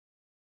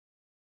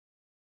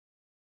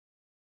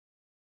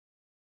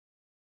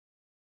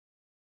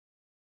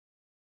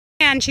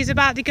and she's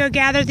about to go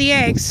gather the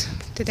eggs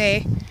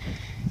today.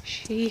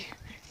 She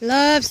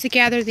loves to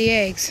gather the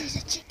eggs. There's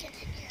a chicken in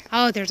here.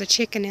 Oh, there's a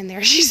chicken in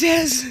there, she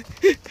says.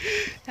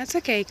 That's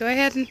okay. Go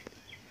ahead and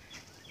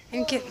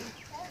get...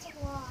 That's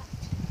a lot.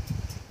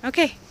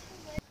 Okay.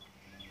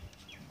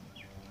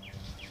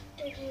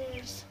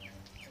 There's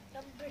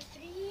number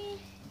 3,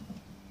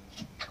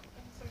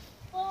 number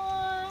 4.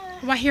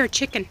 Oh, I hear a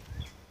chicken.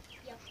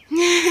 Yep.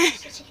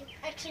 There's a chicken.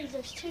 Actually,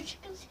 there's 2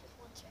 chickens.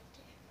 One's right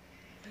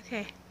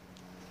there. Okay.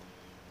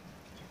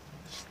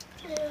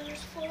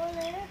 There's 4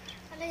 there.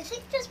 And I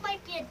think this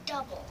might be a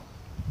double.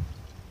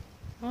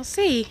 We'll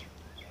see.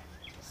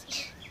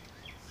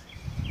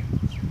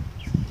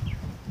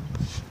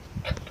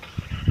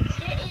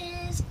 There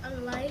is a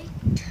light.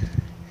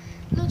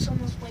 Looks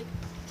almost white.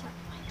 It's not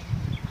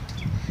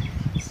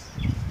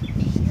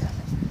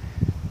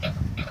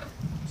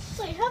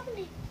white. Wait, how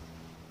many?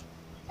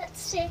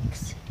 That's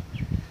 6,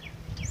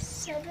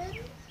 7,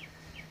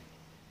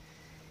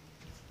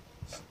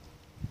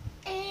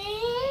 8,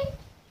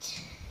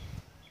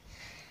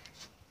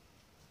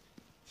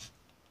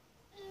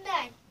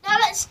 9. Now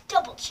let's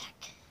double check.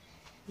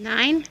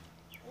 9.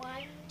 1,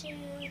 2,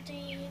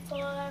 3,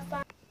 4,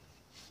 5.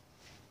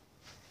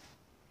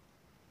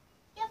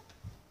 Yep.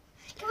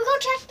 Can we go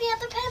check the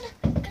other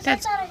pen? Because I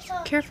thought I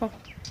saw. Careful.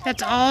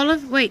 That's all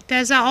of... Wait,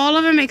 that's all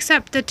of them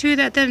except the 2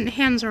 that the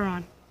hens are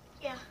on.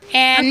 Yeah.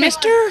 And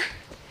Mr.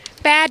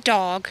 Bad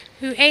Dog,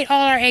 who ate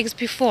all our eggs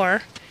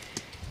before,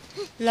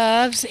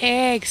 loves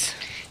eggs.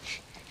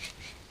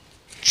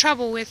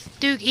 Trouble with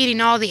Duke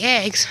eating all the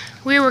eggs.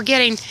 We were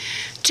getting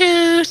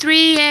 2,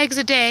 3 eggs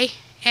a day,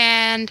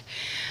 and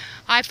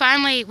I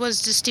finally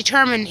was just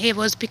determined it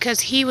was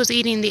because he was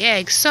eating the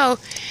eggs. So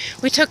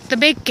we took the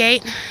big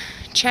gate,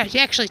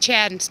 actually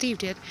Chad and Steve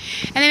did,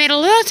 and they made a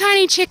little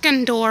tiny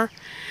chicken door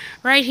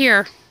right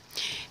here.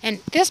 And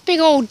this big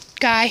old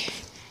guy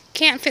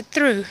can't fit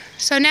through.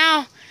 So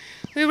now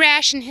we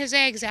ration his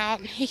eggs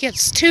out. He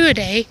gets 2 a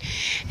day,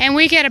 and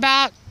we get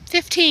about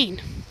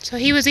 15. So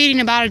he was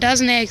eating about a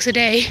dozen eggs a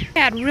day. I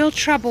had real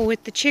trouble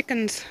with the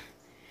chickens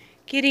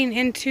getting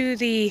into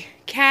the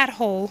cat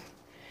hole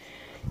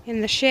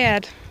in the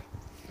shed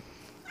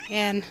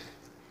and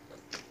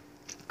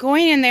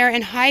going in there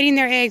and hiding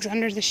their eggs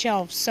under the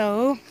shelves.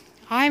 So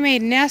I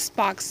made nest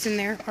boxes in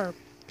there, or a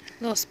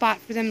little spot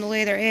for them to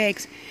lay their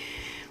eggs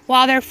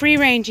while they're free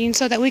ranging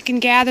so that we can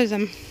gather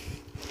them.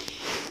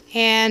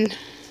 And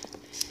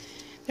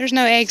there's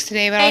no eggs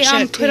today, but I'll show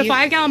it to you. Put a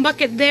 5-gallon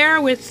bucket there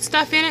with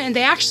stuff in it, and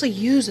they actually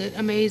use it.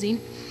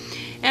 Amazing.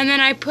 And then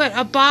I put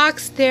a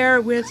box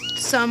there with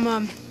some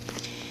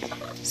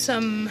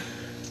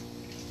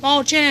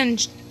mulch in,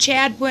 and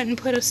Chad went and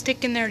put a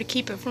stick in there to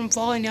keep it from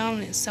falling down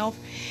on itself.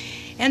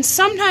 And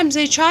sometimes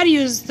they try to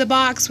use the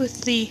box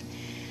with the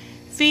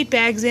feed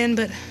bags in,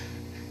 but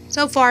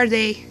so far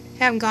they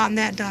haven't gotten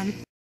that done.